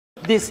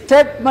the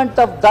statement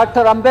of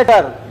Dr.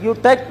 Ambedkar, you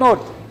take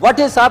note. What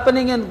is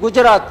happening in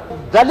Gujarat?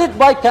 Dalit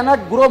boy cannot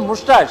grow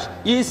moustache.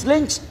 He is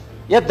lynched.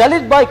 A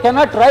Dalit boy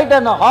cannot ride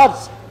on a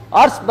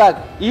horseback.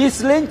 He is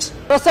lynched.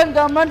 Present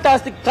government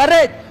has the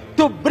courage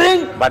to bring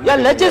a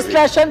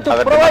legislation to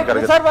provide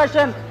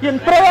reservation in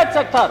private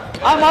sector.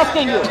 I am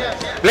asking you.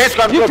 Please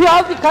conclude. If you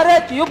have the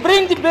courage, you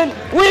bring the bill.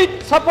 We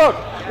support.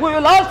 We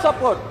will all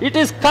support. It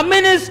is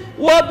communists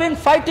who have been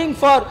fighting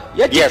for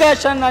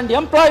education and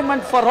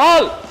employment for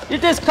all.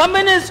 It is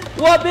communists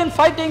who have been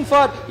fighting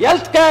for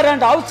health care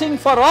and housing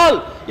for all.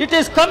 It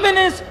is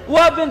communists who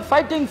have been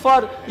fighting for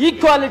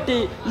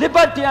equality,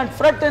 liberty and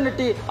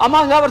fraternity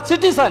among our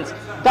citizens.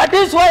 That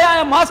is why I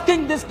am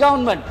asking this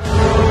government.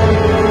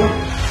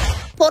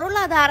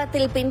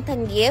 பொருளாதாரத்தில்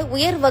பின்தங்கிய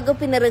உயர்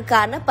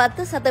வகுப்பினருக்கான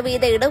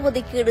 10%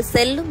 இடஒதுக்கீடு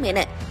செல்லும்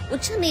என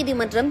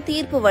உச்சநீதிமன்றம்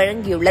தீர்ப்பு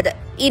வழங்கியுள்ளது.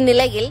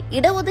 இந்நிலையில்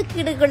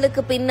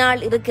இடஒதுக்கீடுகளுக்கு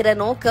பின்னால் இருக்கிற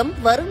நோக்கம்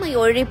வறுமை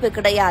ஒழிப்பு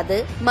கிடையாது,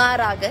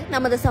 மாறாக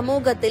நமது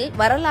சமூகத்தில்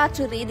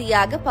வரலாற்று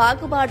ரீதியாக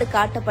பாகுபாடு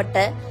காட்டப்பட்ட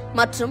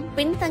மற்றும்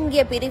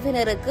பின்தங்கிய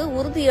பிரிவினருக்கு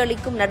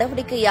உறுதியளிக்கும்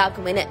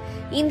நடவடிக்கையாகும் என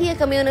இந்திய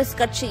கம்யூனிஸ்ட்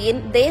கட்சியின்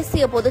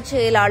தேசிய பொதுச்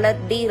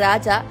செயலாளர் டி.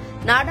 ராஜா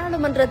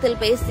நாடாளுமன்றத்தில்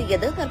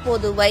பேசியது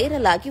தற்போது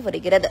வைரலாகி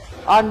வருகிறது.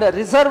 And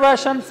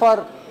reservation for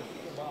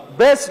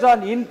based on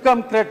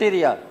income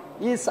criteria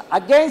is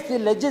against the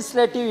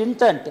legislative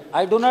intent.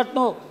 I do not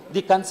know.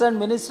 The concerned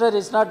minister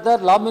is not there.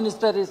 Law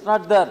minister is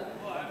not there.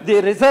 The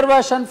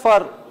reservation for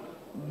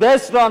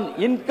based on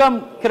income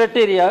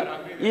criteria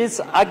is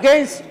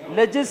against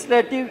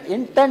legislative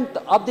intent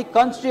of the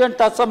Constituent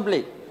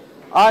Assembly,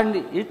 and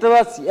it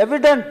was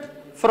evident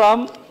from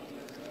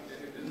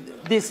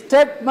the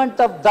statement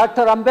of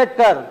Dr.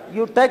 Ambedkar.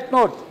 You take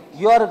note.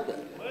 You are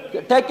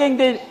taking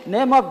the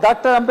name of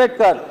Dr.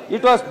 Ambedkar.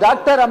 It was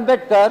Dr.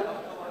 Ambedkar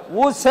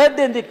who said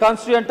in the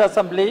Constituent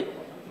Assembly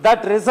that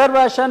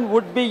reservation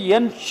would be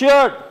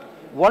ensured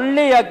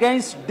only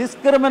against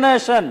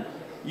discrimination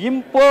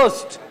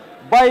imposed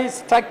by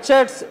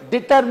structures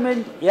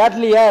determined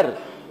earlier.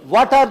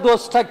 What are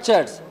those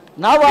structures?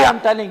 Now I am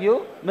telling you,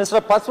 Mr.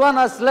 Paswan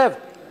has left.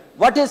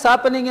 What is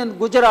happening in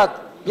Gujarat?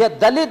 A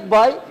Dalit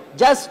boy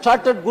just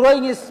started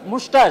growing his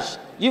moustache.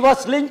 He was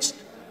lynched.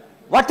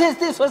 What is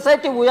the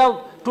society we have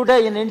today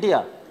in India?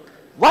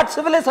 What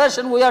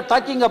civilization we are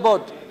talking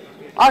about?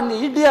 And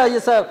India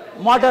is a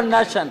modern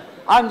nation.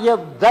 And a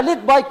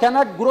Dalit boy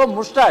cannot grow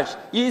moustache.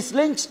 He is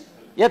lynched.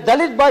 A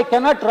Dalit boy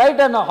cannot ride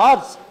on a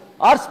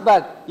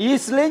horseback. He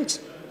is lynched.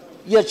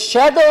 A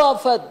shadow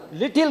of a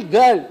little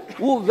girl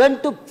who went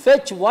to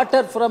fetch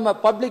water from a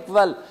public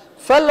well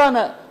fell on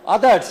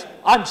others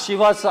and she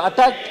was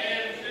attacked.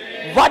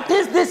 What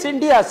is this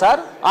India, sir?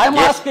 I am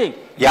asking.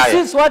 This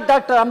is what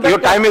Dr. Ambedkar...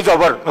 Your time is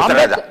over, Mr.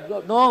 Raja.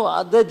 No,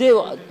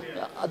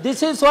 this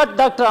is what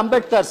Dr.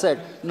 Ambedkar said.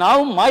 Now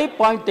my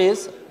point is,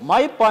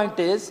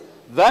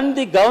 when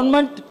the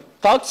government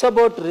talks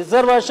about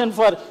reservation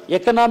for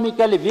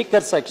economically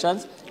weaker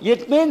sections,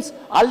 it means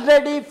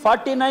already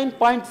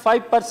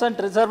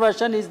 49.5%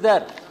 reservation is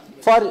there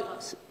for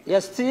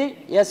SC,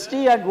 ST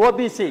and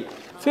OBC.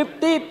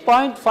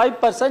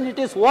 50.5% it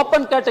is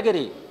open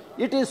category.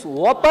 It is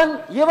open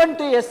even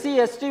to SC,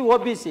 ST,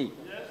 OBC.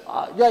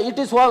 It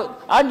is,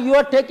 and you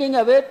are taking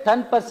away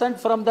 10%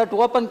 from that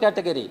open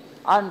category.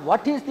 And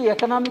what is the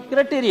economic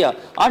criteria?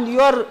 And you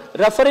are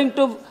referring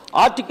to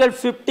Article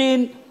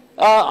 15,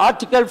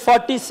 Article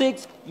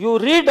 46. You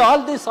read all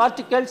these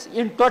articles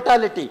in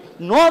totality.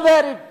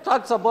 Nowhere it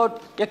talks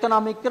about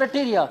economic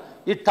criteria.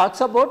 It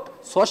talks about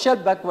social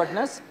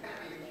backwardness,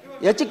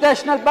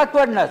 educational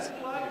backwardness.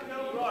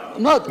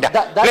 No,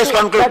 please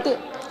conclude.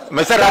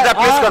 Mr. Raja,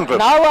 please conclude.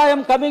 Now I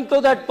am coming to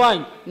that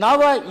point. Now,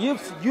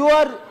 if you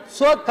are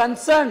so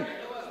concerned,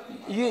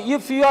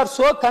 if you are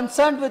so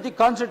concerned with the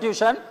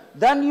Constitution,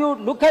 then you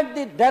look at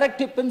the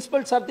directive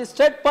principles of the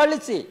state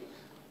policy.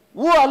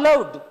 Who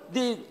allowed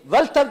the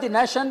wealth of the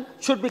nation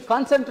should be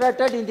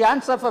concentrated in the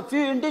hands of a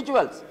few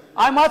individuals?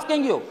 I am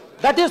asking you.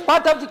 That is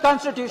part of the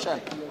Constitution.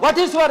 What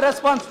is your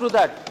response to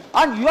that?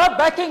 And you are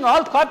backing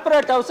all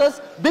corporate houses,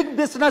 big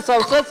business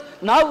houses.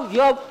 Now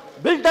you have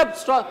built up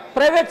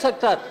private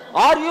sector.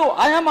 Are you?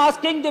 I am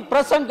asking the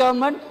present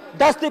government.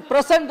 Does the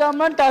present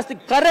government has the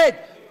courage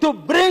to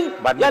bring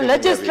a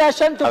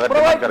legislation to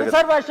provide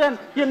reservation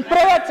in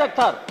private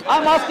sector? I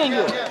am asking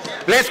you.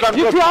 Please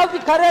conclude. If you have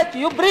the courage,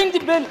 you bring the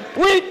bill.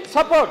 We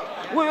support.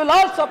 We will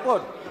all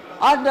support.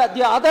 And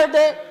the other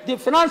day, the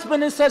finance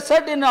minister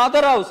said in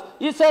another house,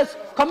 he says,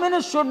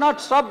 communists should not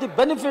stop the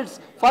benefits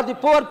for the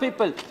poor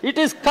people. It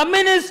is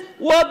communists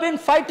who have been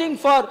fighting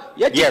for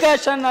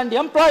education and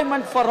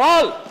employment for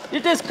all.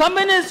 It is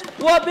communists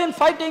who have been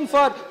fighting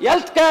for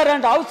health care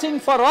and housing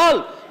for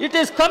all. It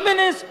is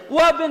communists who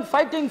have been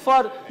fighting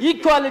for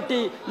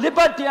equality,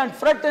 liberty and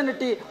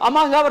fraternity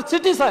among our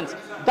citizens.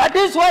 That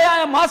is why I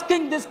am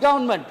asking this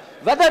government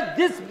whether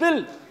this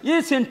bill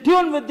is in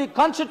tune with the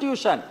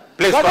Constitution.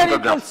 Please whether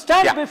it will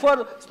stand before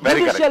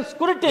judicial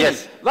scrutiny,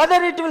 whether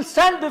it will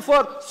stand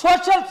before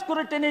social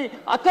scrutiny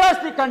across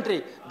the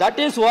country. That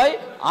is why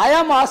I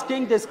am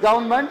asking this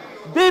government,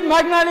 be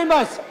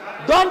magnanimous,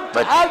 don't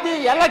have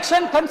the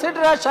election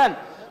consideration.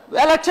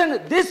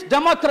 This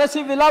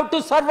democracy will have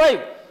to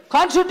survive.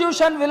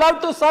 Constitution will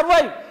have to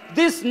survive.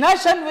 This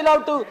nation will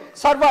have to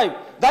survive.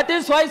 That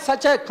is why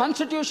such a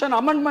constitution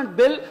amendment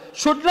bill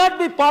should not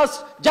be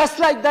passed just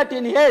like that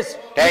in haste.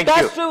 Thank it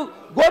has you. to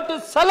go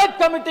to select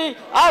committee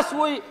as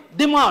we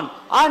demand,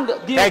 and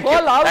the Thank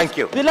whole you. house Thank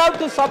you. will have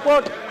to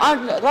support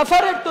and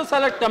refer it to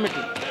select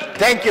committee.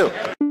 Thank you.